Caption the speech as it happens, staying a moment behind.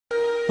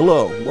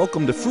Hello,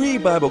 welcome to Free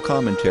Bible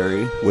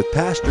Commentary with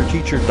Pastor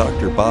Teacher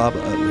Dr. Bob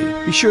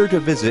Utley. Be sure to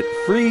visit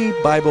Free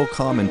Bible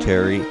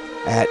Commentary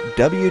at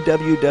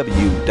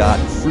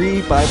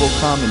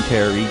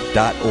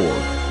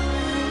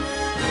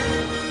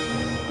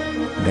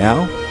www.freebiblecommentary.org.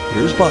 Now,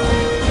 here's Bob.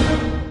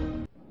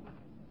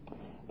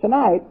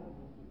 Tonight,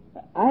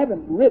 I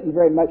haven't written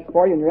very much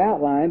for you in your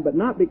outline, but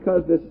not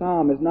because this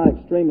psalm is not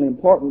extremely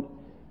important.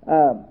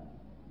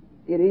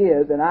 It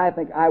is, and I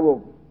think I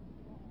will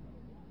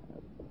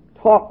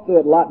talk through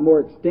it a lot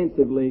more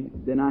extensively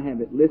than I have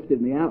it listed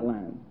in the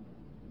outline.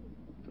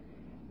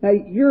 Now,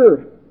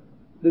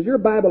 does your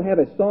Bible have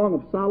a Song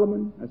of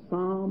Solomon, a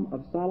Psalm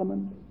of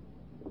Solomon?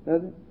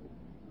 Does it?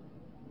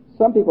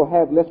 Some people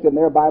have listed in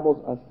their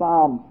Bibles a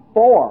Psalm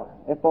for,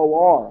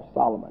 F-O-R,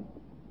 Solomon.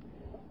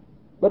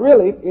 But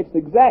really, it's the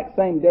exact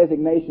same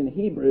designation in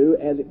Hebrew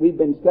as we've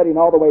been studying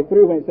all the way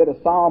through when it said a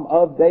Psalm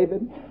of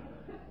David.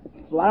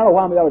 So I don't know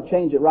why we ought to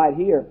change it right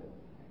here.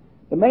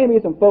 The main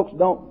reason folks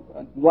don't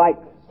like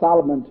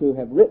Solomon to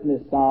have written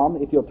this psalm,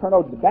 if you'll turn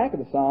over to the back of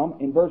the psalm,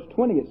 in verse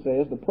 20 it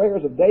says, the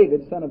prayers of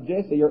David, son of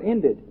Jesse, are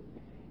ended.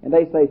 And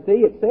they say,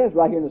 see, it says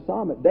right here in the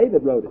psalm that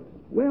David wrote it.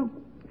 Well,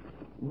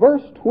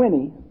 verse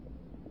 20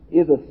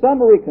 is a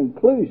summary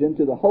conclusion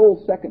to the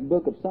whole second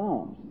book of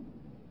Psalms.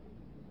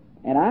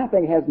 And I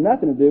think it has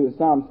nothing to do with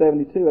Psalm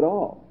 72 at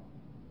all.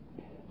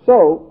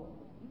 So,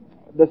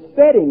 the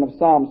setting of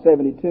Psalm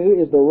 72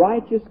 is the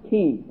righteous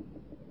king.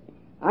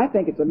 I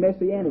think it's a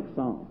messianic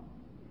psalm.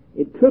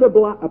 It could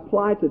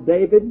apply to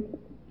David,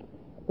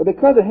 but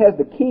because it has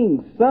the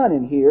king's son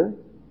in here,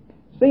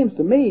 seems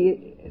to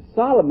me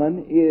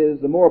Solomon is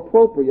the more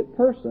appropriate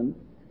person,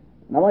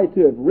 not only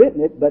to have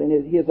written it, but in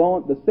his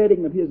own the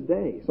setting of his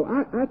day. So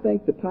I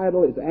think the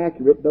title is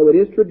accurate, though it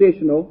is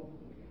traditional.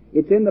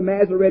 It's in the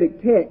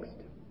Masoretic text,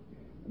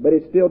 but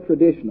it's still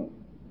traditional.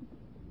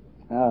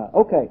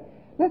 Okay,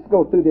 let's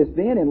go through this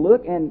then and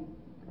look. And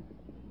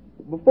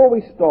before we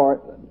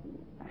start,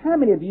 how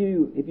many of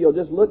you, if you'll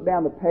just look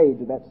down the page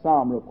of that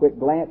psalm real quick,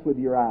 glance with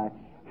your eye,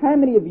 how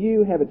many of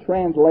you have a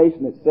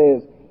translation that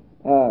says,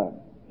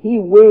 He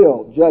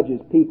will judge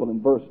His people in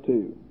verse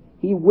 2.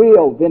 He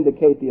will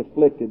vindicate the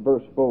afflicted,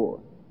 verse 4.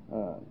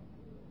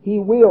 He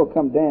will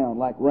come down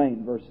like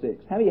rain, verse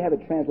 6. How many of you have a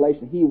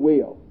translation, He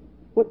will?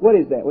 What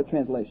is that? What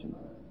translation?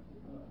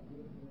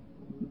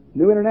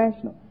 New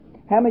International.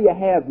 How many of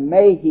you have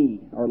may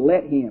He or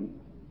let Him?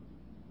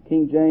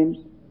 King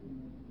James?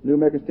 New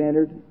American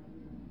Standard?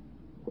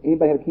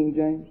 Anybody have King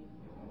James?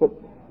 But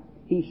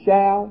He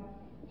shall,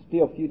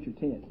 still future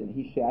tense, and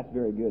He shall, that's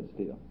very good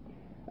still.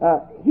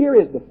 Here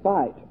is the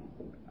fight.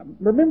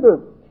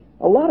 Remember,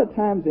 a lot of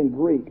times in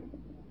Greek,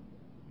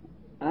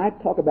 I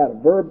talk about a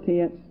verb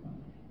tense,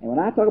 and when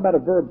I talk about a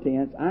verb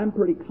tense, I'm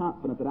pretty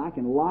confident that I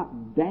can lock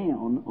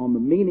down on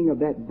the meaning of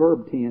that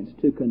verb tense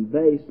to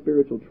convey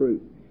spiritual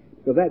truth.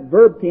 Because that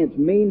verb tense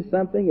means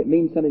something, it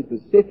means something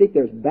specific,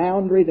 there's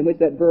boundaries in which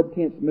that verb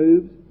tense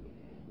moves.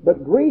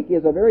 But Greek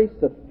is a very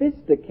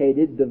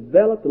sophisticated,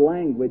 developed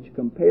language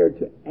compared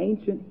to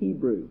ancient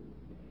Hebrew.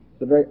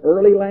 It's a very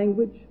early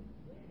language.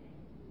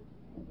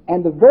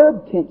 And the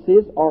verb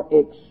tenses are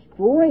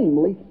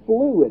extremely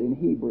fluid in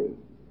Hebrew.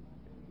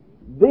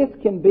 This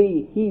can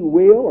be He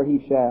will or He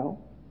shall,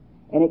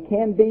 and it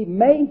can be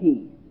may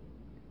He.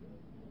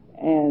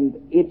 And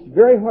it's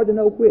very hard to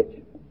know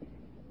which.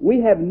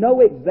 We have no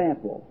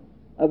example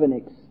of an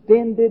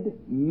extended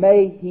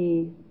may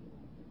He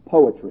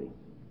poetry,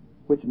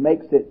 which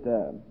makes it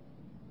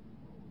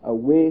a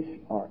wish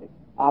or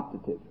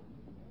optative.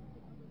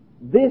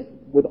 This,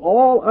 with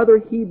all other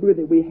Hebrew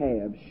that we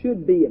have,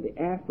 should be the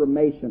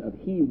affirmation of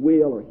He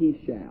will or He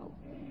shall.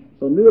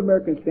 So New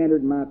American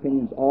Standard, in my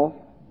opinion, is off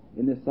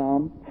in this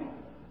psalm.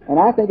 And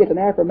I think it's an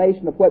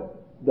affirmation of what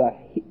the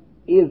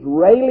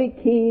Israeli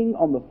king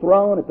on the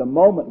throne at the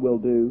moment will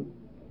do,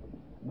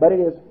 but it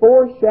is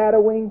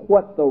foreshadowing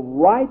what the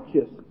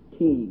righteous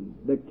king,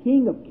 the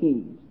King of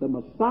Kings, the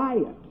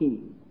Messiah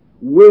King,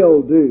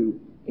 will do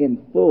in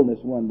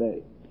fullness one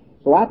day.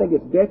 So I think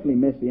it's definitely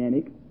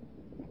messianic.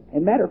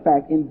 And matter of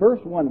fact, in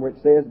verse 1 where it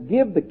says,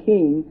 give the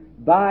king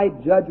thy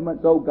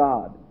judgments, O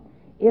God.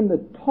 In the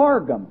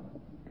Targum,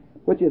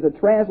 which is a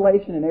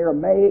translation in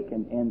Aramaic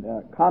and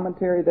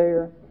commentary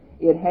there,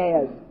 it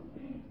has,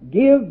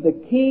 give the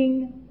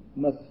king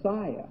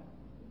Messiah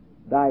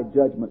thy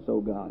judgments,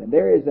 O God. And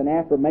there is an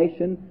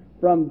affirmation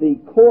from the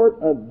court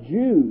of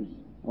Jews.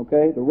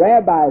 Okay, the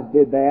rabbis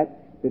did that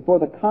before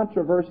the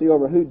controversy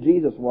over who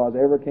Jesus was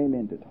ever came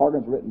into.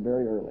 Targum's written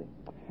very early.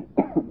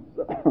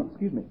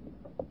 Excuse me.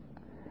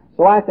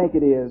 So I think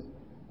it is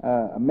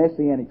a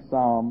messianic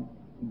psalm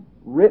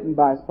written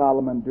by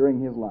Solomon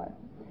during his life.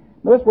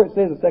 Notice where it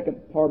says the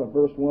second part of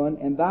verse 1,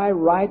 and thy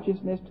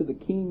righteousness to the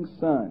king's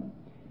son.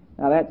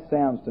 Now that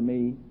sounds to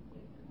me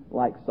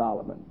like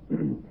Solomon.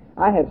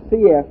 I have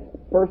CF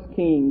 1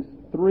 Kings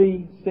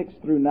 3, 6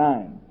 through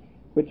 9,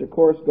 which of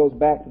course goes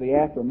back to the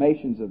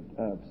affirmations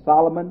of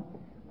Solomon.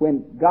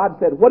 When God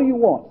said, what do you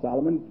want,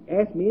 Solomon?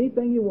 Ask me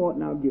anything you want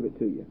and I'll give it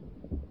to you.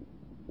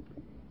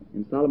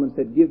 And Solomon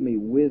said, give me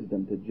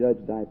wisdom to judge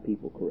thy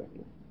people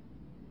correctly.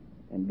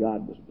 And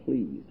God was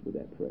pleased with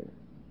that prayer.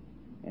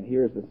 And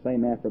here's the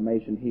same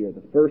affirmation here.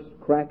 The first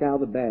crack out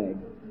of the bag,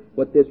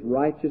 what this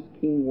righteous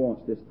king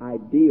wants, this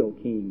ideal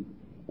king,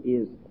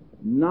 is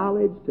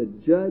knowledge to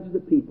judge the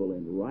people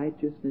in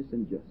righteousness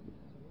and justice.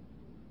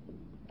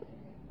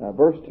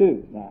 Verse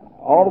 2. Now,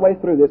 all the way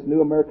through this,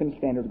 New American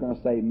Standard is going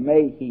to say,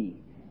 may he.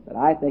 But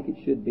I think it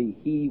should be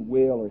he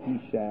will or he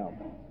shall.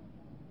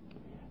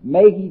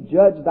 May he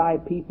judge thy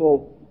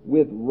people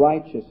with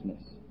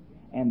righteousness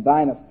and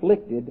thine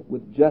afflicted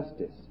with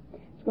justice.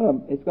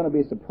 It's going to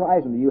be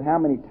surprising to you how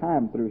many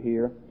times through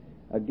here,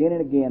 again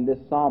and again, this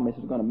psalmist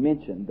is going to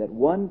mention that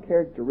one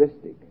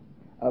characteristic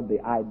of the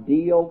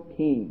ideal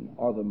king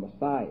or the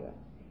Messiah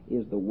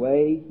is the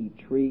way he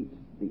treats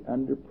the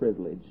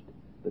underprivileged,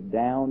 the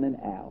down and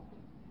out,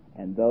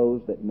 and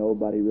those that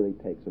nobody really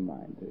takes a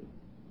mind to.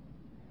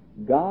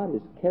 God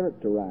is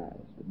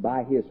characterized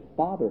by his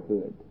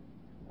fatherhood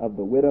of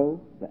the widow,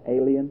 the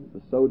alien,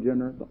 the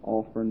sojourner, the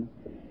orphan,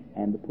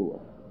 and the poor.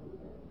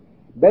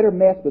 Better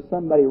mess with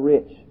somebody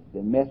rich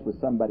than mess with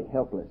somebody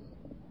helpless.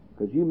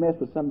 Because you mess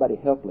with somebody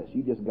helpless,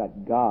 you just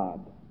got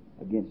God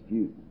against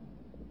you.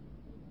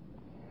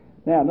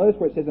 Now, notice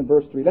where it says in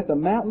verse 3, let the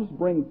mountains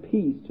bring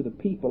peace to the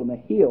people and the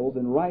hills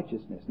in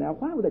righteousness. Now,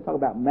 why would they talk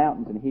about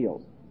mountains and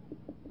hills?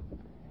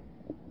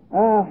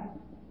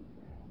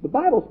 The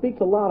Bible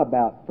speaks a lot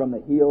about from the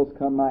hills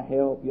come my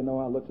help. You know,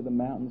 I looked to the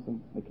mountains and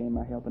they came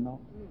my help and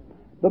all.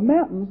 The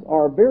mountains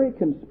are very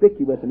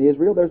conspicuous in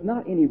Israel. There's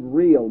not any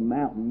real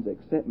mountains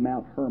except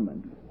Mount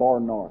Hermon, far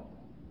north.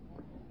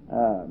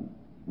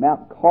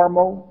 Mount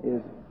Carmel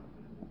is,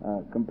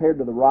 compared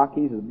to the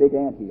Rockies, is a big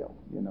anthill.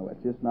 You know,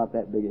 it's just not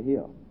that big a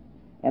hill.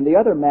 And the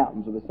other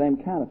mountains are the same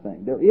kind of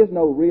thing. There is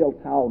no real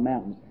tall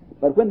mountains.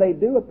 But when they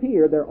do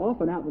appear, they're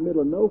often out in the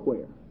middle of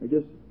nowhere. They're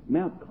just,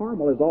 Mount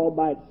Carmel is all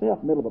by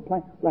itself, middle of a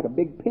plain, like a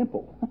big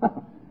pimple.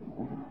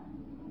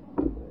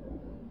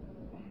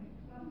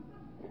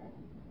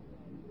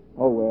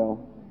 Oh,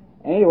 well.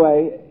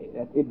 Anyway,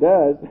 it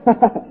does.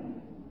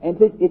 And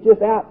it's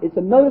just out. It's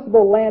a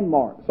noticeable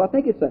landmark. So I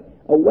think it's a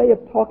way of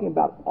talking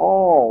about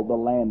all the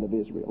land of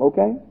Israel,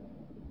 okay?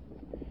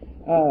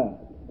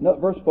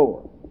 Verse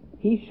 4.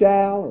 He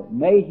shall, or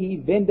may he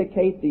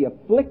vindicate the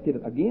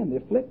afflicted, again, the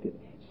afflicted.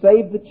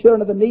 Save the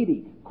children of the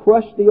needy.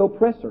 Crush the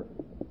oppressor.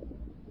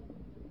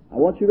 I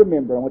want you to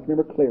remember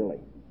clearly,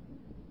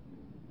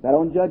 that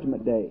on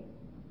Judgment Day,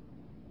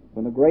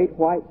 when the great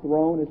white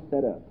throne is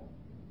set up,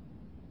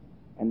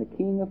 and the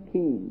King of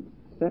Kings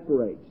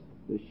separates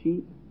the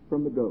sheep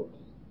from the goats,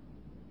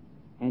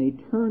 and he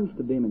turns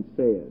to them and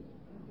says,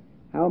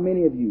 how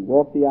many of you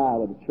walked the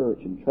aisle of the church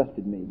and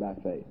trusted me by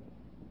faith?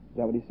 Is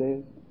that what he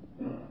says?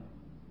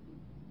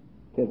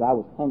 He says, I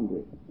was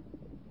hungry,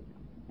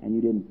 and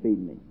you didn't feed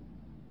me.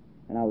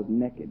 And I was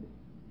naked,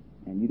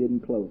 and you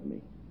didn't clothe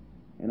me.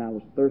 And I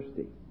was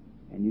thirsty,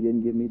 and you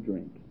didn't give me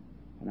drink.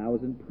 And I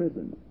was in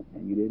prison,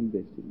 and you didn't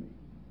visit me.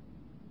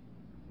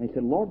 And he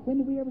said, Lord, when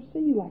did we ever see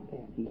you like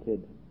that? He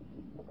said,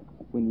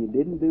 when you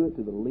didn't do it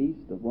to the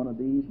least of one of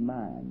these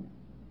mine,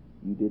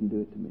 you didn't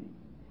do it to me.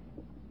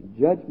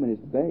 Judgment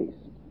is based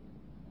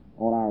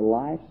on our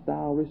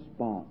lifestyle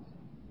response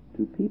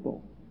to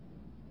people.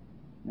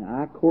 Now,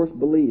 I, of course,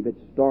 believe it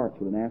starts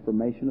with an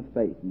affirmation of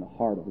faith in the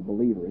heart of the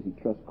believer as he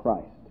trusts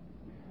Christ.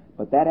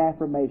 But that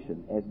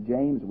affirmation, as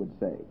James would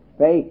say,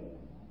 faith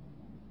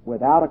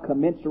without a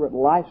commensurate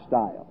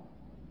lifestyle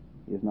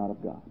is not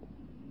of God.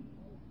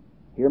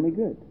 Hear me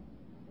good.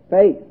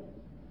 Faith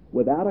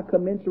without a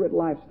commensurate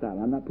lifestyle,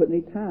 I'm not putting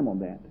any time on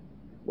that,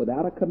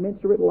 without a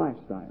commensurate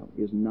lifestyle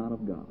is not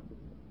of God.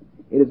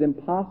 It is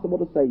impossible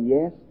to say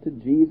yes to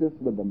Jesus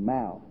with the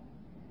mouth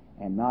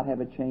and not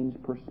have a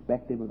changed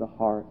perspective of the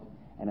heart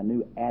and a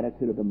new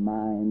attitude of the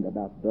mind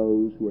about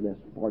those who are less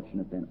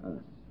fortunate than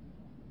us.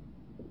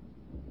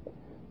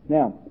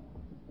 Now,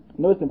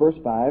 notice in verse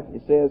 5,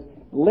 it says,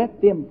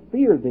 let them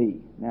fear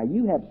thee. Now,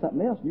 you have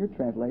something else in your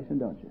translation,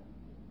 don't you?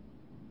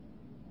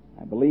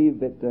 I believe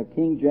that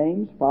King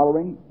James,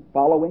 following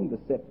the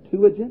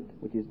Septuagint,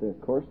 which is, of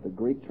course, the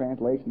Greek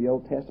translation the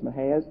Old Testament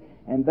has,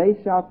 and they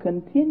shall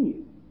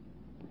continue.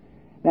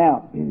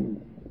 Now,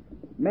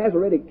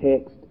 Masoretic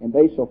text, and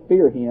they shall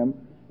fear him,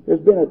 there's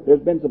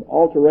been some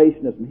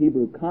alteration of some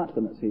Hebrew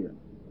consonants here.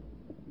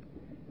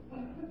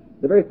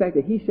 The very fact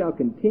that he shall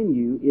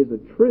continue is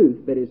a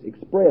truth that is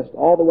expressed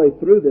all the way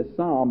through this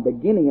psalm,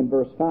 beginning in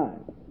verse 5.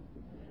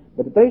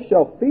 But that they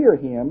shall fear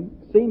him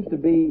seems to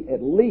be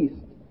at least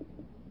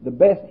the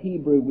best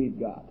Hebrew we've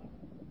got.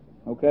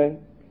 Okay?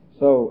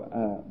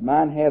 So,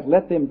 mine has,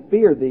 let them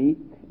fear thee.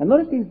 And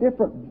notice these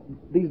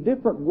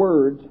different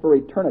words for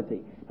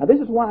eternity. Now, this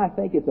is why I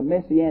think it's a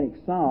messianic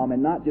psalm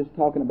and not just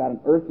talking about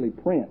an earthly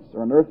prince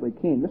or an earthly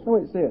king. Listen to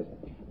what it says.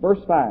 Verse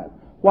 5.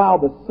 While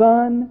the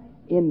sun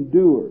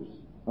endures.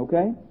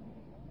 Okay?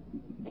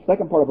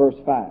 Second part of verse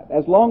 5.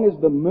 As long as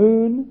the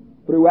moon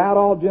throughout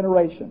all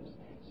generations.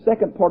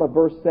 Second part of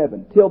verse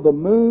 7. Till the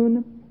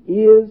moon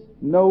is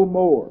no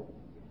more.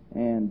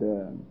 And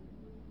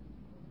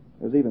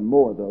there's even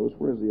more of those.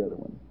 Where's the other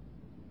one?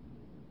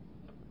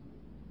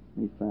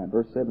 Let me find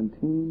verse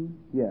 17.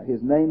 Yeah,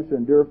 his name shall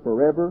endure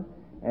forever,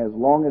 as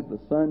long as the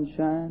sun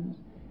shines.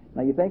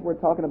 Now, you think we're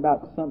talking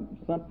about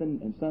something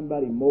and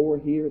somebody more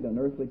here than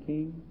earthly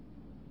king?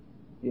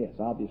 Yes,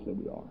 obviously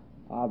we are.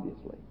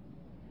 Obviously.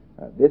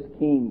 This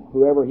king,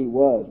 whoever he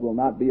was, will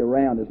not be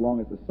around as long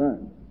as the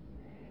sun.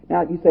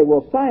 Now, you say,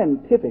 well,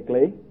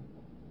 scientifically,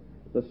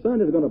 the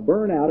sun is going to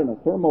burn out in a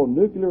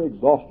thermonuclear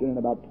exhaustion in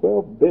about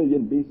 12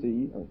 billion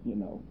BC, or,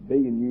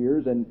 billion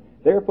years, and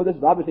therefore this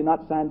is obviously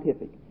not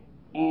scientific.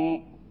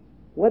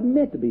 Wasn't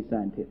meant to be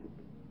scientific.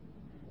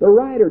 The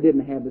writer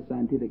didn't have the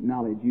scientific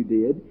knowledge you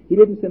did. He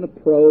didn't send a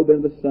probe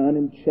into the sun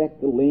and check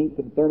the length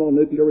of the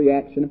thermonuclear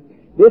reaction.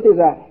 This is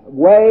a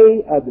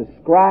way of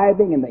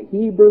describing in the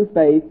Hebrew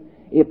faith,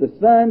 if the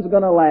sun's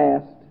going to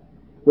last,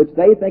 which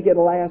they think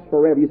it'll last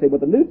forever. You say, well,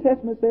 the New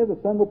Testament says the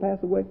sun will pass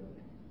away.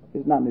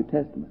 It's not New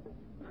Testament.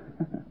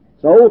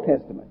 It's Old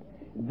Testament.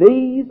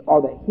 These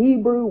are the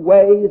Hebrew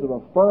ways of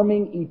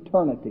affirming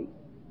eternity.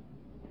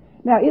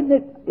 Now, isn't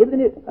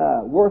it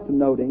worth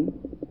noting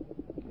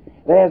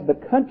that as the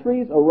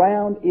countries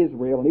around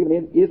Israel, and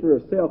even Israel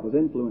itself was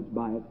influenced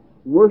by it,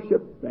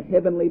 worship the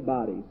heavenly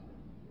bodies?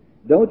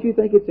 Don't you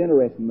think it's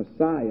interesting?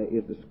 Messiah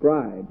is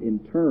described in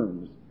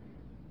terms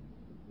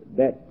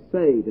that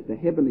say that the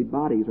heavenly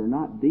bodies are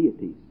not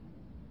deities,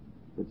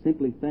 but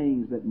simply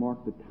things that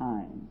mark the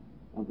time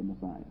of the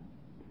Messiah.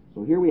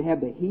 So here we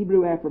have the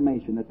Hebrew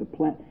affirmation that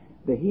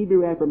the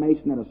Hebrew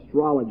affirmation that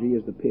astrology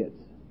is the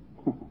pits,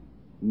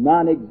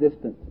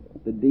 non-existent,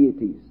 the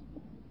deities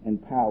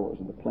and powers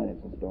of the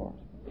planets and stars.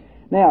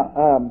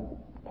 Now,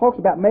 talks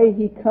about may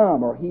he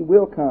come, or he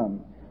will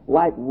come,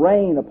 like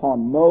rain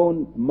upon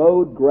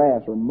mowed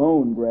grass or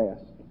mown grass,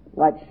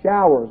 like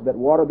showers that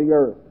water the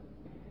earth.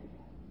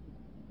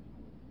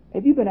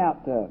 Have you been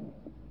out?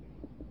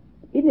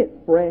 Isn't it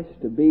fresh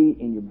to be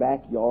in your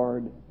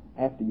backyard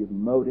after you've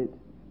mowed it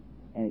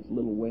and it's a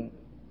little wet?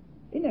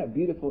 Isn't that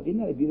beautiful? Isn't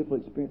that a beautiful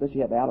experience? Unless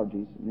you have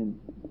allergies, and then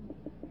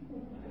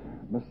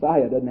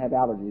Messiah doesn't have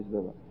allergies.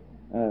 Though.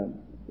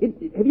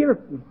 Have you ever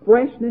the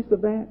freshness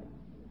of that,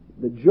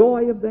 the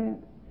joy of that?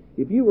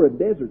 If you were a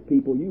desert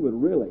people, you would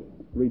really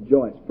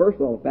rejoice. First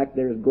of all, the fact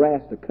there's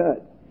grass to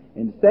cut,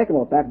 and second of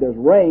all, the fact there's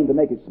rain to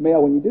make it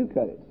smell when you do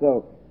cut it.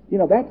 So,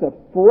 that's a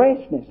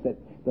freshness that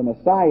the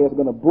Messiah is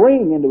going to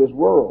bring into his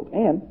world,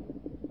 and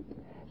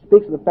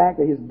speaks of the fact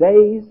that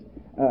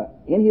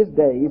in his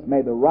days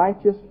may the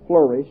righteous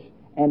flourish,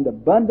 and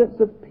abundance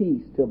of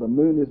peace till the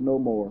moon is no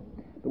more.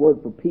 The word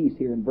for peace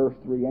here in verse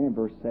 3 and in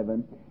verse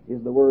 7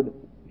 is the word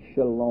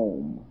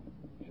shalom.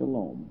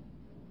 Shalom.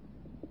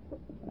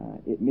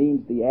 It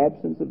means the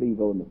absence of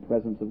evil and the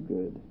presence of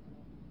good.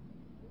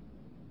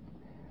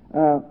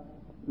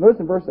 Notice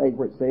in verse 8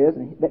 where it says,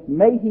 that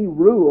may he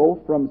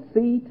rule from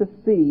sea to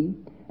sea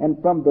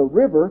and from the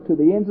river to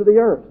the ends of the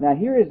earth. Now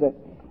here is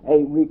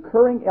a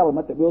recurring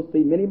element that we'll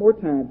see many more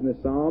times in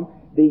this psalm,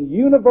 the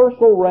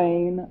universal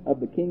reign of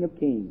the King of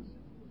Kings.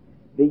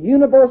 The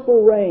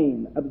universal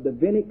reign of the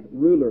Davidic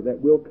ruler that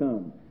will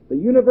come. The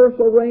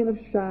universal reign of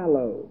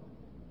Shiloh.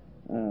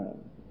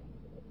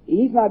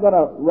 He's not going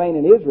to reign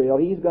in Israel.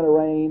 He's going to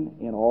reign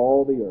in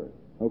all the earth.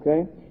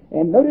 Okay?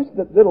 And notice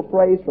the little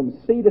phrase from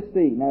sea to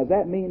sea. Now, does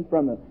that mean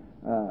from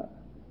the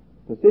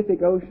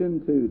Pacific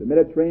Ocean to the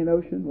Mediterranean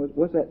Ocean?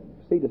 What's that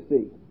sea to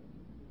sea?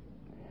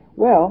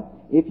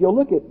 Well, if you'll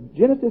look at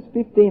Genesis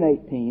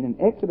 15:18 and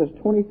Exodus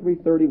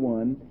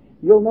 23:31,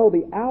 you'll know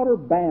the outer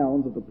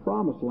bounds of the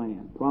promised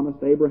land, promised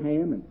to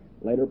Abraham and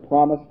later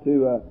promised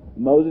to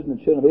Moses and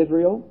the children of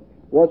Israel,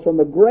 was from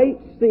the Great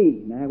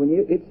Sea. Now, when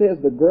it says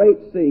the Great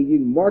Sea, you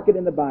can mark it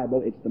in the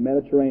Bible, it's the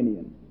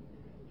Mediterranean.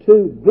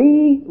 To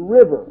the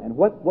river. And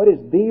what is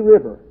the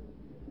river?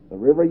 The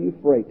river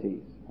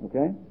Euphrates.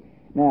 Okay?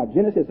 Now,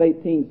 Genesis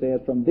 18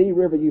 says, from the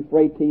river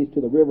Euphrates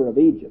to the river of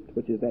Egypt,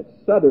 which is that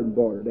southern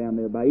border down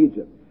there by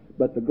Egypt.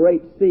 But the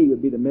Great Sea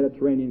would be the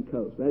Mediterranean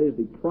coast. That is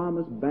the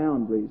promised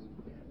boundaries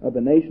of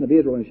the nation of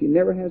Israel, and she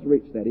never has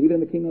reached that. Even in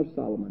the kingdom of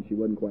Solomon, she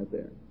wasn't quite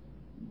there.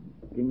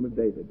 The kingdom of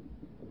David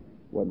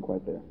wasn't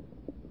quite there.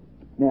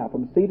 Now,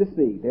 from sea to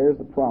sea, there's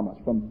the promise.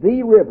 From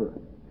the river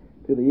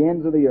to the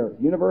ends of the earth,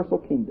 universal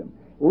kingdom.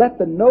 Let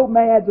the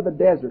nomads of the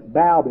desert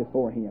bow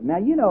before him. Now,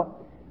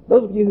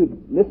 those of you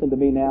who've listened to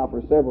me now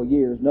for several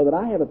years know that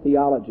I have a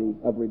theology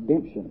of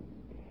redemption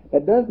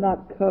that does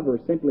not cover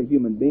simply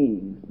human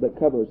beings, but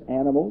covers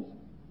animals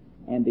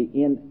and the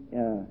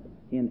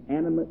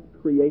inanimate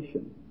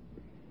creation.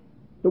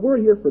 The word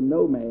here for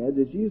nomads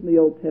is used in the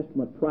Old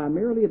Testament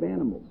primarily of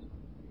animals.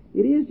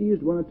 It is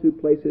used one or two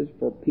places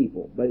for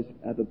people, but it's,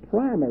 the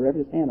primary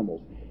reference is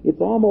animals. It's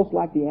almost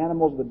like the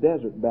animals of the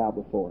desert bow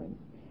before him.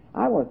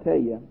 I want to tell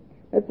you,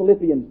 that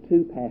Philippians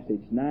 2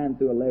 passage, 9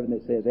 through 11,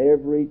 that says,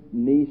 every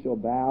knee shall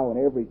bow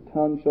and every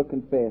tongue shall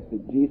confess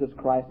that Jesus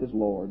Christ is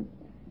Lord.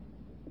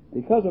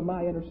 Because of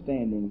my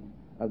understanding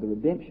of the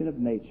redemption of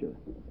nature,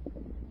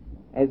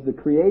 as the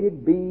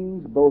created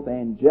beings, both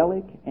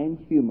angelic and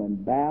human,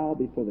 bow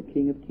before the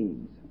King of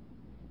Kings,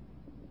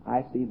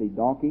 I see the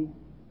donkey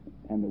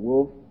and the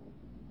wolf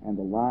and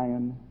the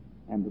lion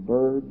and the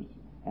birds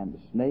and the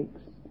snakes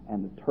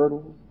and the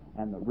turtles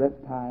and the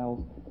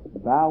reptiles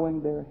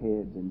bowing their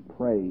heads in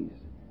praise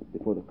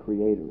before the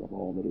Creator of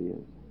all that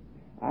is.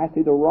 I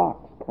see the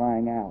rocks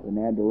crying out in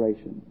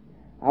adoration.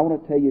 I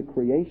want to tell you,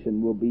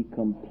 creation will be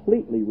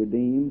completely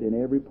redeemed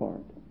in every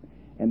part.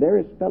 And there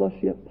is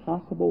fellowship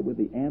possible with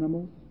the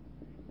animals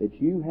that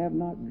you have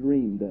not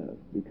dreamed of,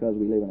 because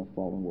we live in a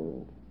fallen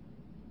world.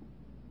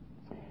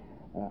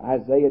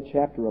 Isaiah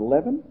chapter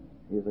 11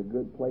 is a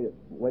good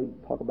way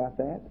to talk about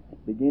that,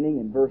 beginning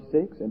in verse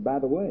 6. And by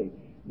the way,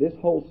 this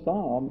whole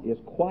psalm is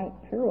quite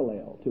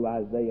parallel to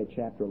Isaiah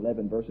chapter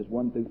 11, verses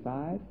 1 through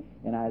 5,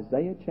 and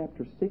Isaiah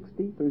chapter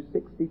 60 through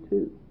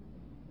 62.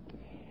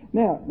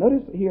 Now,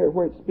 notice here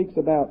where it speaks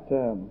about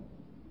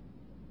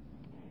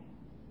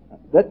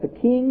that the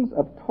kings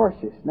of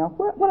Tarshish. Now,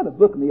 what other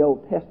book in the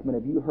Old Testament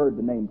have you heard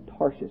the name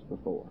Tarshish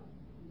before?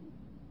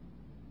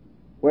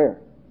 Where?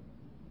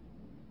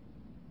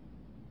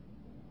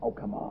 Oh,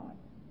 come on.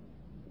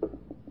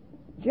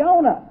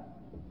 Jonah.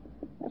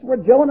 That's where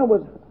Jonah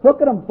was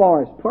hooking them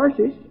for, is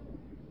Tarshish.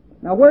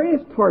 Now, where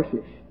is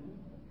Tarshish?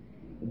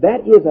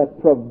 That is a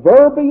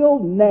proverbial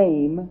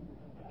name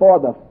for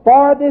the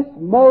farthest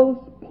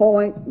most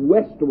point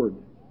westward.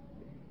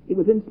 It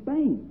was in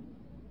Spain.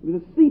 It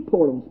was a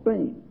seaport on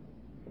Spain.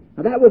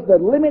 Now, that was the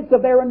limits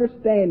of their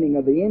understanding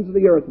of the ends of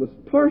the earth, was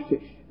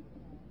Tarshish.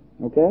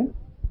 Okay?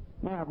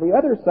 Now, the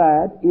other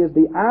side is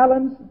the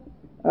islands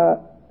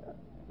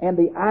and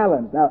the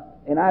islands. Now,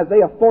 in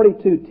Isaiah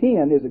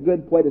 42:10 is a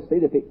good way to see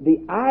that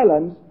the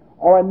islands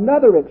are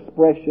another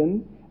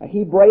expression, a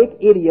Hebraic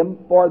idiom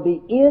for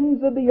the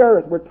ends of the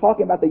earth. We're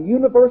talking about the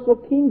universal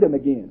kingdom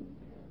again.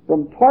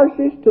 From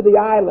Tarshish to the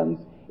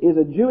islands is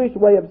a Jewish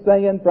way of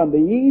saying from the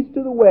east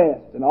to the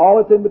west, and all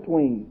that's in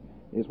between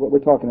is what we're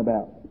talking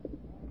about.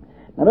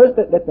 Now notice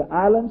that the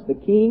islands, the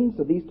kings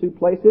of these two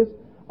places,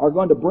 are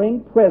going to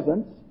bring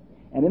presents,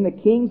 and then the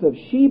kings of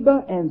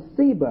Sheba and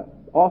Seba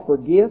offer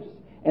gifts,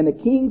 and the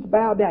kings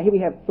bow down. Here we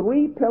have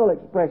three parallel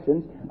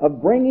expressions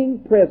of bringing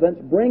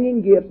presents,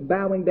 bringing gifts,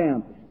 bowing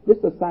down. This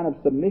is a sign of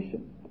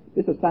submission.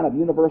 This is a sign of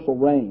universal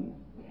reign.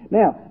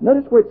 Now,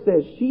 notice where it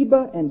says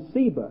Sheba and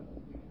Seba.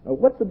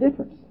 What's the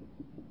difference?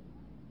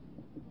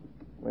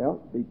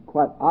 Well, to be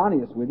quite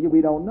honest with you,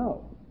 we don't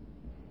know.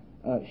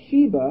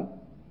 Sheba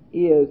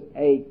is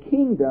a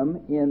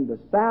kingdom in the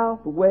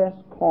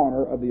southwest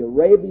corner of the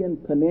Arabian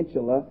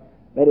Peninsula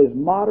that is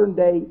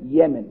modern-day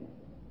Yemen.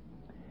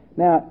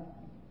 Now,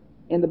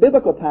 in the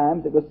biblical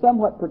times, it was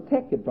somewhat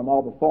protected from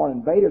all the foreign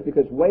invaders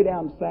because way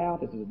down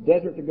south, it's a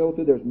desert to go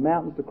through, there's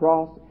mountains to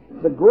cross.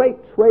 It's a great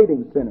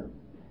trading center.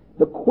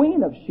 The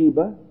queen of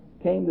Sheba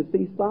came to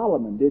see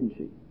Solomon, didn't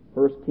she?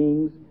 1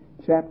 Kings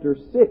chapter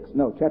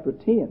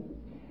 10.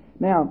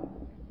 Now,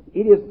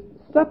 it is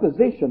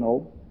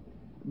suppositional,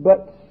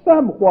 but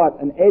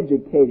somewhat an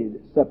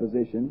educated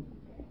supposition,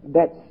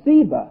 that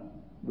Seba,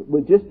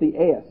 with just the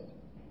S,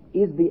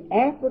 is the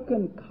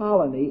African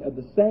colony of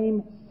the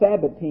same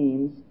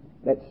Sabbatines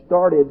that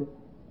started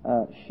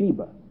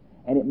Sheba.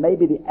 And it may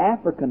be the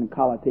African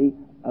colony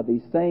of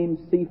these same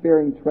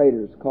seafaring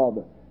traders called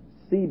the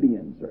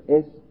Sabeans, or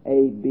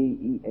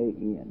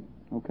Sabean.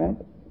 Okay?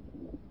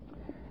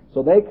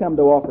 So they come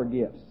to offer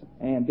gifts.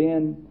 And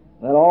then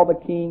let all the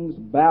kings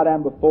bow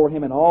down before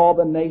him, and all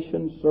the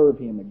nations serve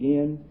him.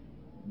 Again,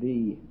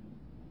 the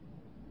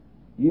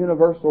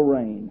universal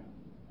reign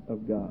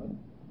of God.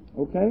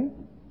 Okay?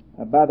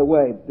 By the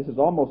way, this is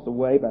almost a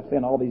way, by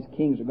saying all these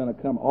kings are going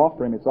to come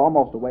offer him, it's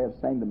almost a way of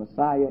saying the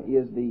Messiah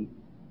is the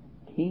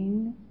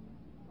King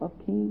of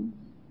kings.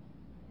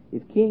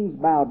 If kings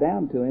bow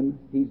down to him,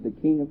 he's the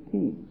King of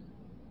kings.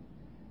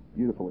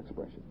 Beautiful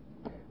expression.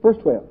 Verse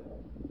 12.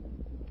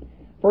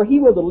 For he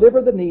will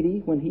deliver the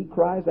needy when he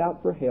cries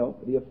out for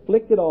help, the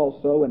afflicted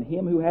also, and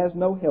him who has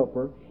no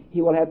helper.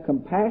 He will have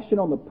compassion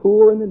on the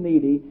poor and the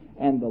needy,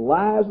 and the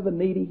lives of the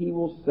needy he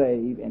will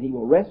save, and he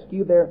will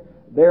rescue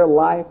their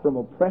life from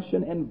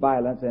oppression and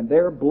violence, and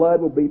their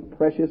blood will be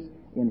precious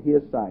in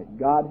his sight.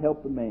 God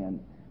help the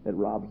man that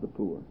robs the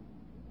poor,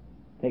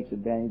 takes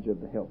advantage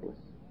of the helpless.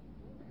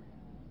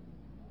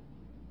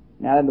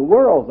 Now, in the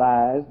world's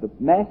eyes, the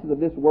masses of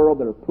this world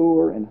that are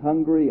poor and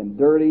hungry and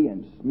dirty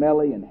and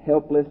smelly and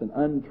helpless and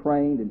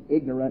untrained and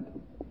ignorant,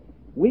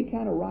 we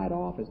kind of write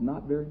off as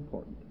not very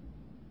important.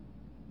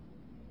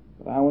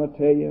 But I want to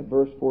tell you,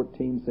 verse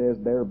 14 says,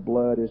 their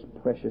blood is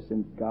precious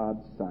in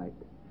God's sight.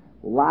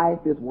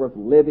 Life is worth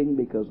living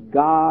because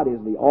God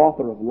is the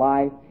author of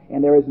life,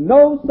 and there is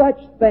no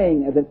such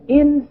thing as an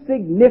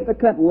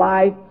insignificant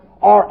life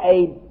or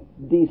a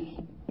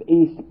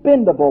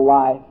expendable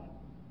life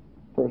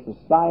for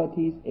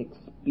society's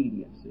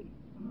expediency.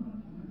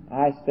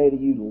 I say to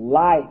you,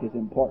 life is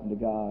important to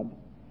God,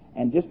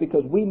 and just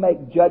because we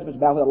make judgments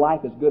about whether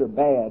life is good or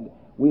bad,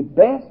 we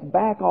best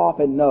back off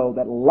and know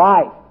that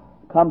life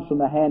comes from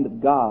the hand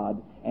of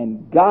God,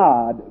 and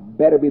God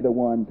better be the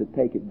one to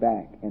take it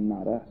back and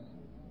not us.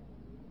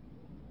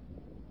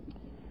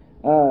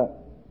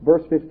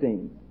 Verse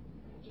 15.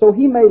 So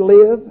may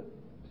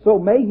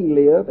he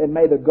live, and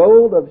may the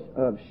gold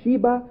of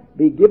Sheba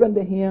be given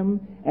to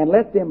him, and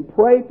let them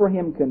pray for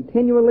him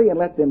continually, and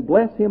let them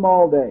bless him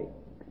all day.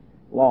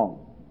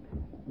 long.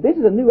 This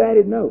is a new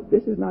added note.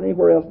 This is not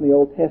anywhere else in the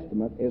Old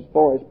Testament as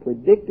far as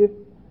predictive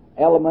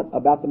element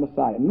about the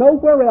Messiah.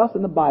 Nowhere else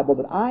in the Bible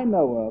that I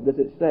know of does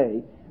it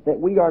say that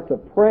we are to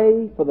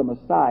pray for the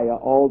Messiah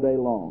all day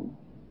long.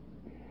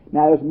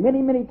 Now, there's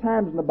many, many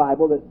times in the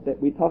Bible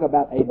that we talk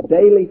about a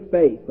daily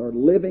faith or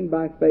living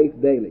by faith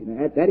daily.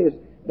 Now, that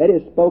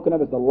is spoken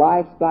of as the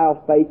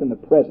lifestyle faith in the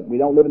present. We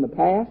don't live in the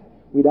past.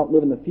 We don't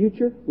live in the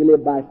future. We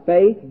live by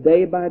faith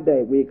day by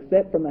day. We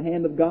accept from the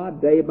hand of God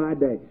day by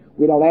day.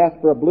 We don't ask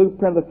for a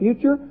blueprint of the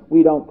future.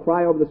 We don't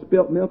cry over the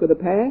spilt milk of the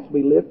past.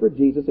 We live for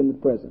Jesus in the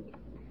present.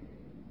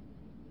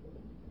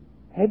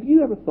 Have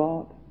you ever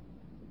thought,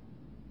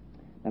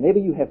 now maybe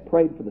you have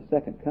prayed for the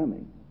second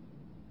coming.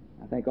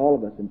 I think all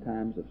of us in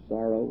times of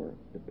sorrow or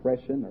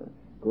depression or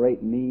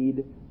great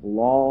need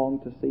long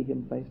to see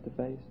Him face to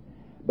face.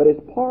 But as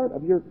part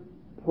of your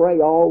pray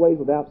always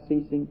without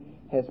ceasing,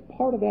 has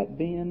part of that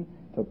been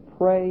to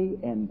pray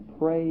and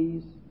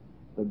praise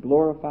the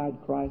glorified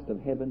Christ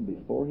of heaven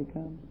before He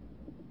comes?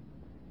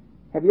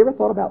 Have you ever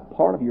thought about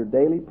part of your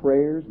daily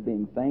prayers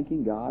being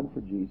thanking God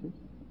for Jesus?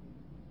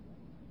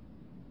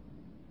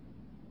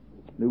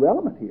 New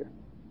element here.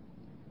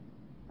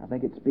 I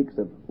think it speaks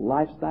of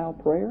lifestyle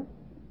prayer.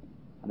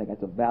 I think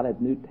that's a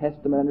valid New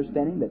Testament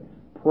understanding that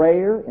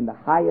prayer in the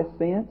highest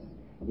sense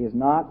is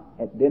not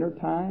at dinner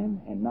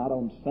time and not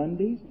on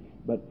Sundays,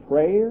 but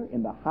prayer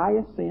in the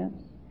highest sense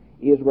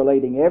is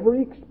relating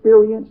every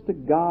experience to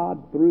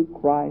God through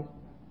Christ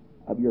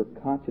of your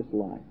conscious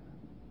life.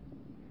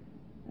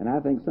 And I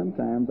think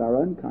sometimes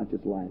our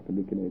unconscious life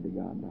can be connected to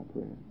God by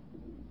prayer.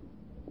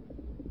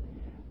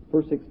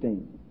 Verse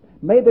 16.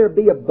 May there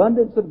be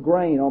abundance of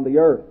grain on the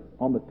earth,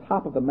 on the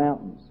top of the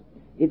mountains.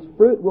 Its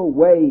fruit will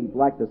wave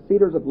like the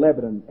cedars of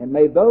Lebanon, and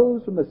may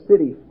those from the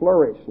city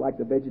flourish like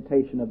the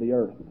vegetation of the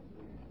earth.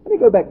 Let me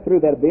go back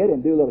through that a bit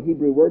and do a little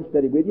Hebrew word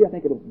study with you. I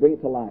think it'll bring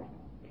it to life.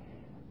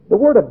 The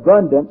word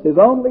abundance is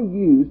only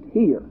used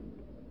here.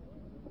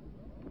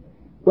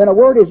 When a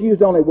word is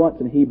used only once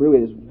in Hebrew,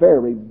 it is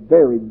very,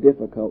 very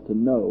difficult to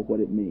know what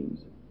it means.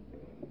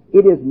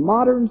 It is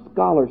modern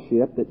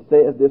scholarship that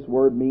says this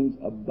word means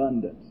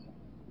abundance.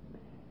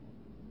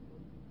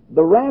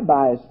 The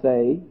rabbis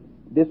say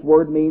this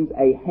word means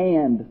a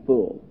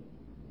handful.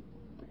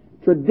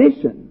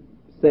 Tradition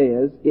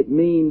says it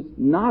means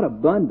not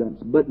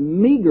abundance, but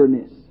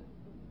meagerness.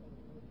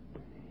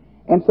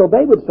 And so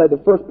they would say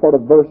the first part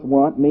of verse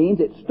 1 means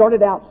it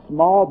started out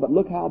small, but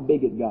look how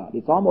big it got.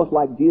 It's almost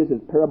like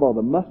Jesus' parable of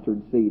the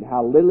mustard seed,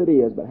 how little it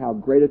is, but how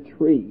great a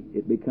tree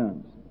it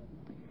becomes.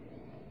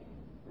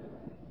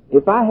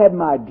 If I had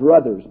my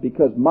druthers,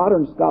 because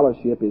modern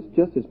scholarship is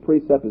just as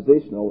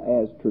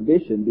presuppositional as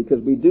tradition,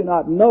 because we do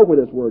not know where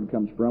this word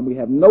comes from, we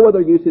have no other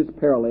uses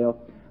parallel,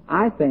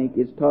 I think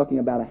it's talking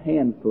about a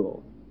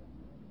handful.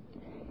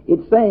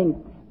 It's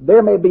saying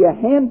there may be a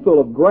handful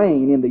of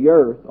grain in the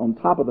earth on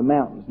top of the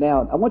mountains.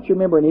 Now, I want you to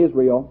remember in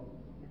Israel,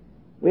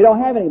 we don't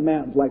have any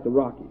mountains like the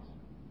Rockies.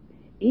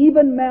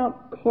 Even Mount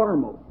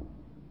Carmel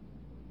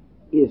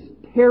is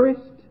terraced,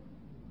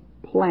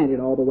 planted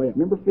all the way up.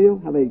 Remember, Phil,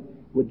 how they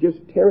would just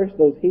terrace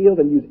those hills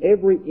and use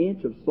every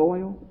inch of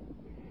soil?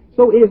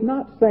 So it is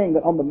not saying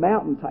that on the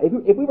mountaintop,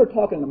 if we were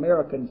talking in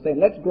America and saying,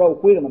 let's grow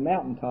wheat on the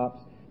mountaintops,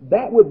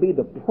 that would be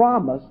the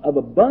promise of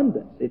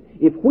abundance.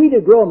 If wheat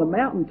had grown on the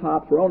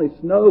mountaintops where only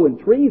snow and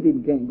trees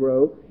even can't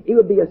grow, it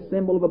would be a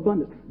symbol of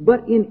abundance.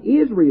 But in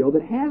Israel,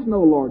 that has no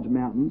large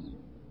mountains,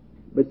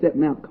 but except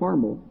Mount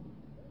Carmel,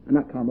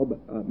 not Carmel,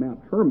 but Mount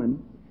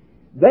Hermon,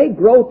 they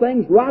grow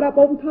things right up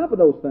on top of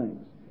those things.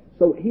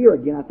 So here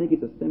again, I think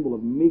it's a symbol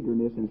of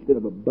meagerness instead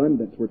of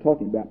abundance we're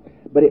talking about.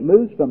 But it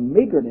moves from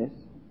meagerness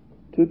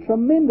to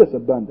tremendous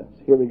abundance.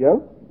 Here we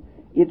go.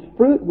 Its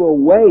fruit will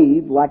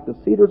wave like the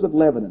cedars of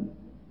Lebanon.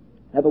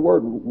 Now the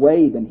word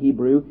wave in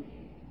Hebrew,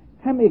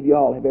 how many of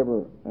y'all have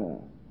ever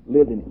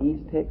lived in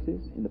East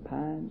Texas, in the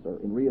Pines, or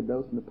in Rio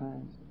Dos in the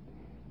Pines?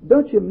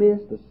 Don't you miss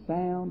the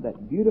sound,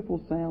 that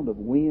beautiful sound of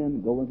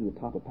wind going through the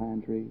top of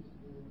pine trees?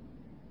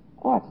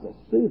 Oh, it's a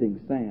soothing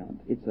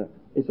sound. It's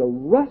a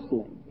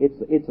rustling.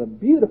 It's a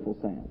beautiful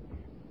sound.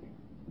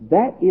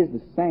 That is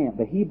the sound.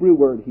 The Hebrew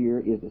word here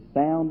is the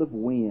sound of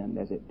wind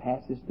as it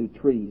passes through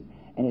trees.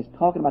 And it's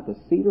talking about the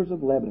cedars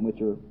of Lebanon, which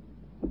are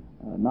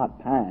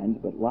not pines,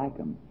 but like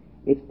them.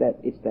 It's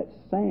that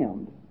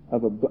sound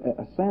of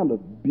a sound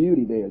of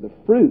beauty there. The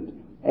fruit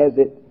as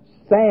it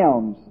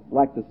sounds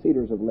like the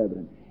cedars of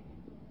Lebanon.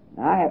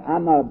 Now,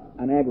 I'm not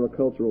an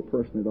agricultural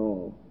person at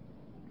all.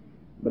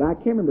 But I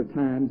can remember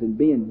times in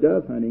being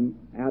dove hunting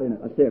out in,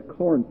 let's say, a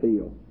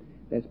cornfield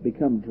that's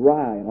become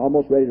dry and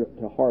almost ready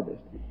to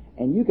harvest.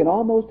 And you can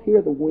almost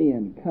hear the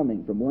wind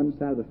coming from one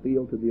side of the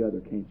field to the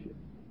other, can't you?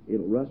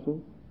 It'll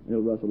rustle, and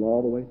it'll rustle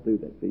all the way through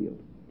that field.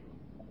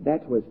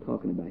 That's what it's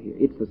talking about here.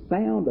 It's the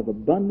sound of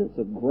abundance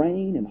of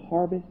grain and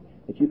harvest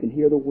that you can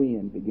hear the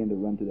wind begin to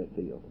run through that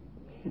field.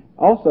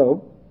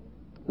 Also,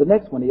 the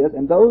next one is,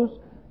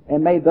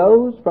 and may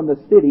those from the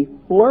city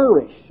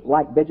flourish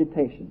like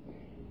vegetation.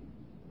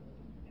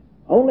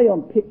 Only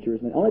on pictures,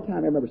 and the only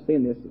time I remember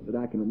seeing this that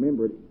I can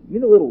remember it, you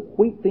know the little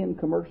Wheat Thin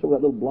commercial, that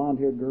little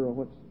blonde-haired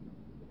girl,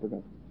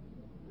 Forgot.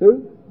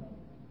 Who?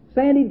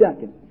 Sandy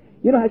Duncan.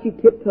 You know how she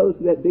tiptoes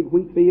through that big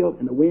wheat field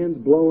and the wind's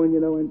blowing,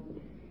 and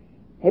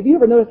have you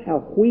ever noticed how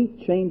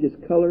wheat changes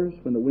colors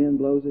when the wind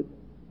blows it?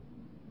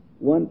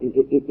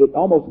 It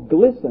almost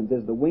glistens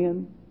as the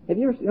wind. Have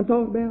you ever seen what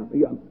I'm talking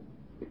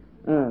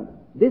about?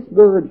 This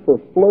word for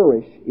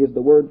flourish is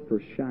the word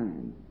for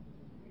shine.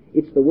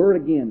 It's the word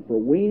again for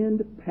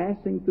wind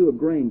passing through a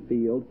grain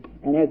field,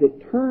 and as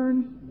it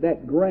turns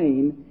that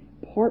grain,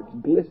 parts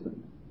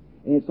glisten.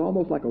 And it's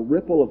almost like a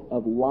ripple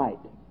of light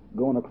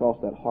going across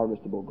that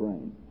harvestable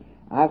grain.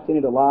 I've seen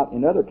it a lot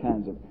in other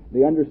kinds of,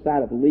 the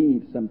underside of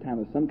leaves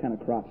sometimes, of some kind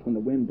of crops. When the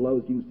wind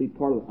blows, you can see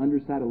part of the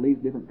underside of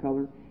leaves different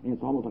color, and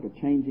it's almost like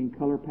a changing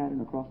color pattern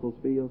across those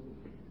fields.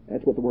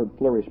 That's what the word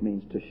flourish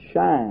means, to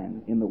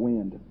shine in the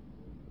wind.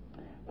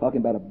 Talking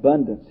about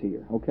abundance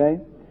here, okay?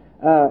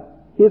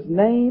 His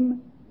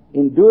name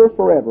endure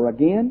forever.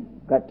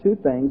 Again, got two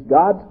things.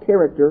 God's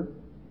character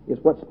is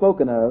what's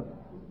spoken of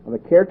the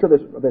character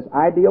of this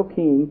ideal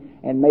king,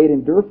 and may it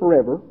endure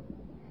forever.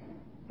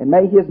 And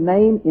may his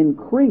name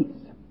increase,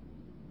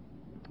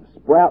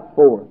 sprout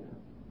forth,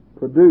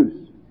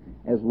 produce,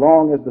 as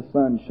long as the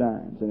sun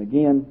shines. And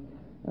again,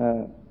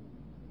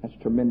 that's a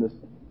tremendous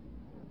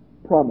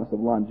promise of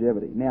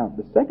longevity. Now,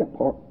 the second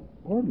part,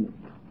 pardon me,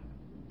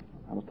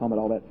 I was talking about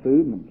all that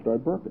food and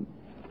started burping.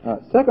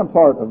 Second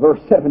part of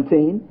verse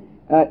 17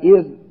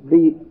 is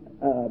the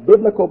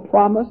biblical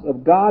promise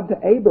of God to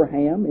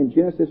Abraham in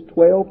Genesis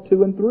 12,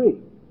 2 and 3.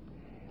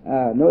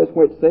 Notice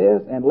where it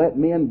says, and let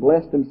men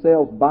bless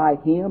themselves by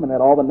him, and that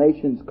all the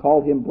nations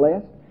called him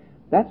blessed.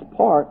 That's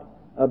part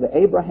of the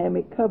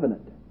Abrahamic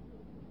covenant.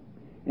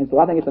 And so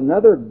I think it's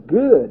another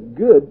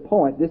good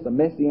point. This is a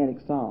messianic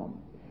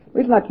psalm. The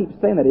reason I keep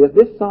saying that is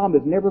this psalm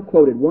is never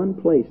quoted one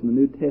place in the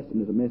New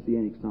Testament as a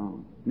messianic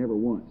psalm. Never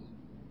once.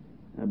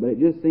 But it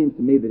just seems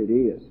to me that it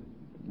is.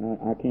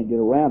 I can't get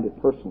around it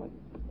personally.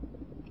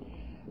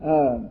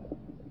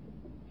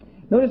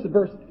 Notice in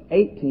verse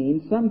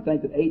 18, some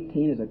think that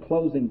 18 is a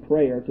closing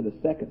prayer to the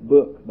second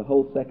book, the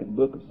whole second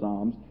book of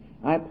Psalms.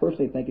 I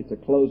personally think it's a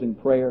closing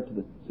prayer to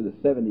the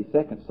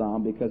 72nd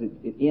Psalm, because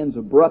it ends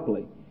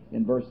abruptly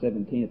in verse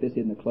 17 if this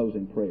isn't a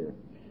closing prayer.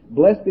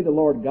 Blessed be the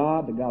Lord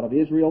God, the God of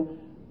Israel,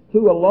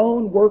 who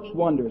alone works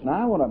wonders.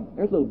 Now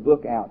there's a little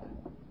book out.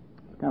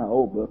 It's kind of an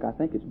old book. I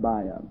think it's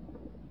by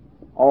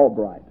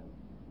Albright.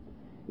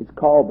 It's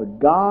called The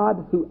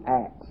God Who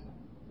Acts.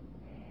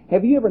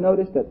 Have you ever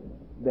noticed that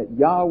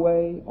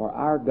Yahweh, or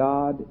our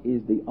God,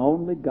 is the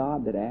only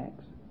God that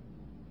acts?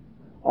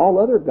 All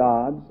other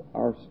gods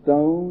are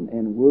stone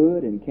and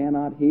wood and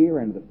cannot hear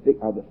and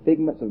are the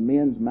figments of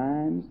men's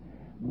minds.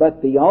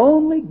 But the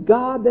only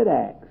God that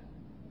acts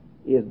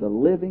is the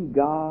living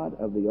God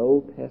of the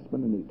Old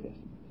Testament and New Testament.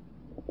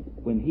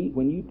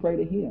 When you pray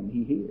to Him,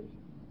 He hears.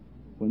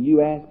 When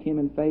you ask Him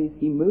in faith,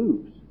 He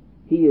moves.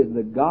 He is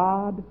the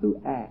God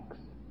who acts.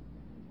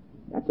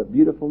 That's a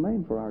beautiful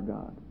name for our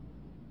God.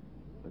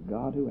 The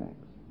God who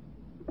acts.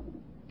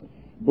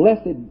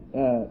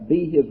 Blessed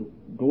be His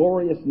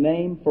glorious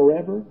name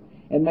forever,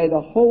 and may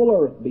the whole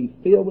earth be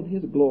filled with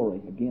His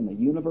glory. Again, the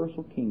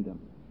universal kingdom.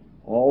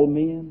 All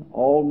men,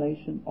 all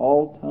nations,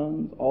 all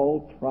tongues,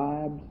 all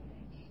tribes,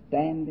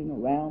 standing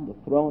around the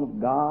throne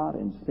of God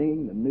and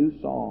singing the new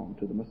song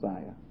to the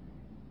Messiah.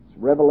 It's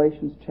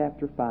Revelations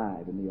chapter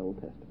 5 in the Old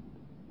Testament.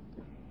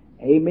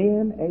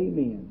 Amen,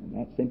 amen. And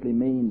that simply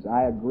means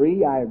I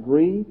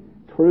agree,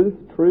 truth,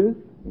 truth.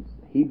 It's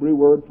the Hebrew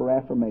word for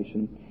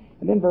affirmation.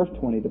 And then verse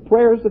 20, the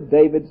prayers of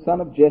David,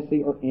 son of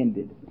Jesse, are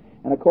ended.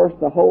 And of course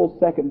the whole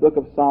second book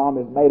of Psalm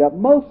is made up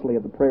mostly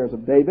of the prayers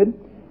of David,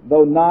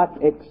 though not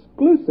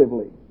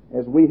exclusively,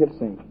 as we have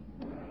seen.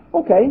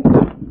 Okay,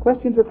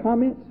 questions or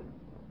comments?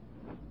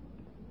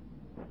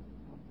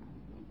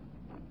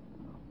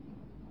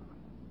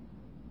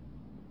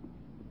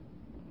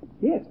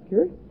 Yes,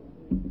 Kerry?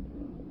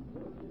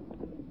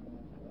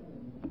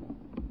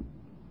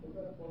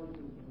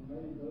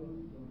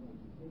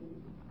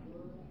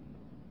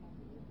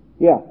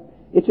 Yeah,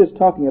 it's just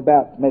talking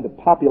about may the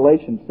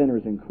population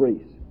centers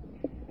increase.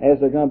 As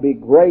there's going to be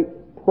great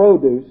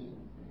produce,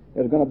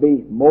 there's going to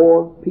be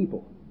more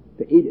people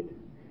to eat it.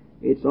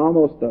 It's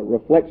almost a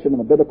reflection of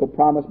the biblical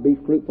promise, be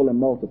fruitful and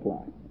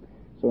multiply.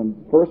 So in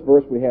the first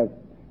verse we have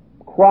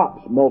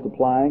crops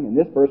multiplying, in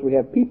this verse we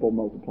have people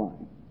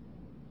multiplying.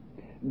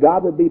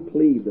 God would be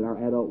pleased in our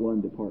Adult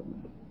One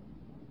department.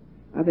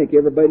 I think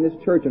everybody in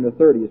this church under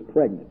 30 is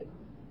pregnant.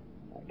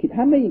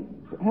 How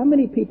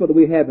many people do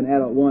we have in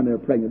Adult One that are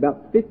pregnant?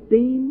 About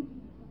 15?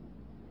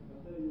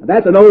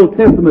 That's an Old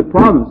Testament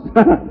promise.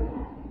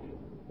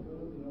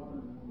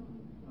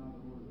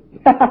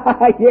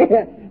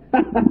 Yeah.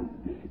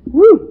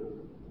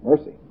 Woo!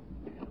 Mercy.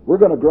 We're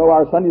going to grow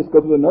our Sunday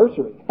school to the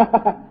nursery.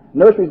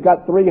 Nursery's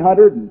got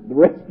 300 and the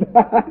rest.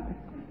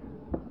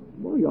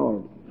 Boy, y'all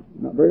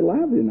are not very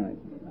lively tonight.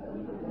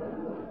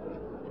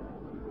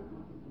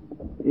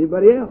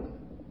 Anybody else?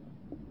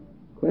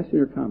 Question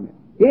or comment?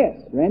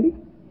 Yes, Randy?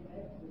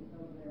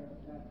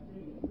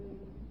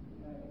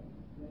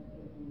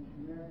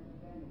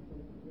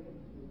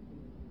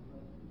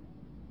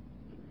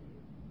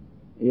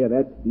 Yeah,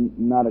 that's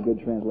not a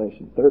good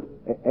translation.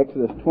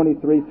 Exodus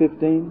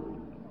 23:15.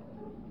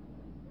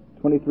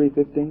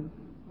 23:15.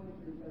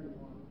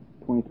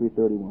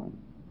 23:31.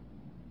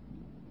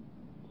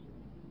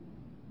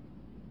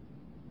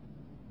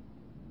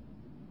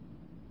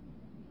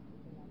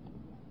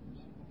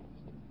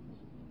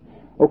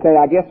 Okay,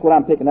 I guess what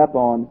I'm picking up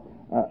on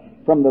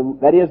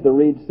that is the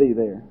Reed Sea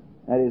there.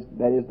 That is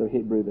the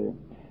Hebrew there.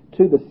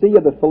 To the Sea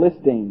of the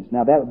Philistines.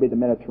 Now that would be the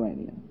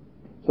Mediterranean.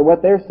 So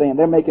what they're saying,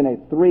 they're making a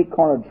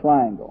three-cornered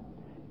triangle.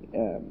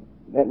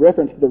 That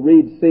reference to the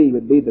Reed Sea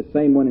would be the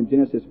same one in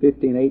Genesis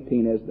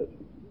 15:18 as the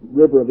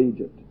river of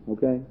Egypt.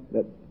 Okay,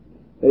 that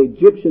the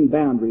Egyptian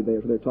boundary there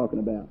is what they're talking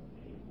about,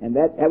 and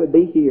that would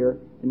be here.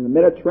 And the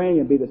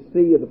Mediterranean would be the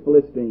Sea of the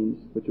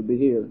Philistines, which would be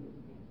here.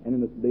 And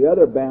then the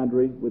other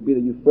boundary would be the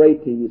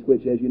Euphrates,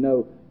 which, as you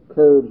know,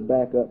 curves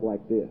back up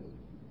like this.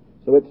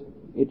 So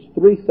it's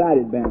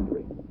three-sided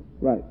boundary.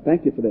 Right.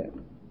 Thank you for that.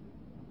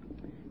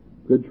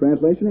 Good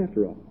translation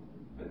after all.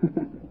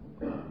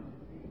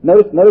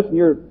 Notice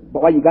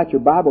while you got your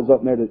Bibles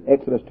open there to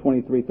Exodus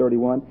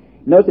 23:31,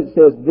 notice it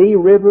says the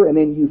river, and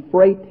then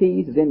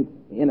Euphrates is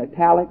in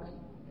italics.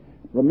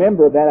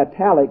 Remember that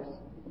italics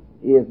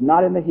is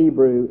not in the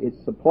Hebrew. It's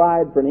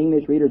supplied for an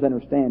English reader's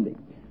understanding.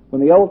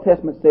 When the Old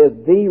Testament says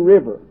the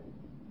river,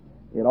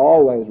 it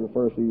always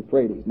refers to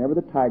Euphrates. Never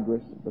the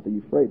Tigris, but the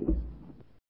Euphrates.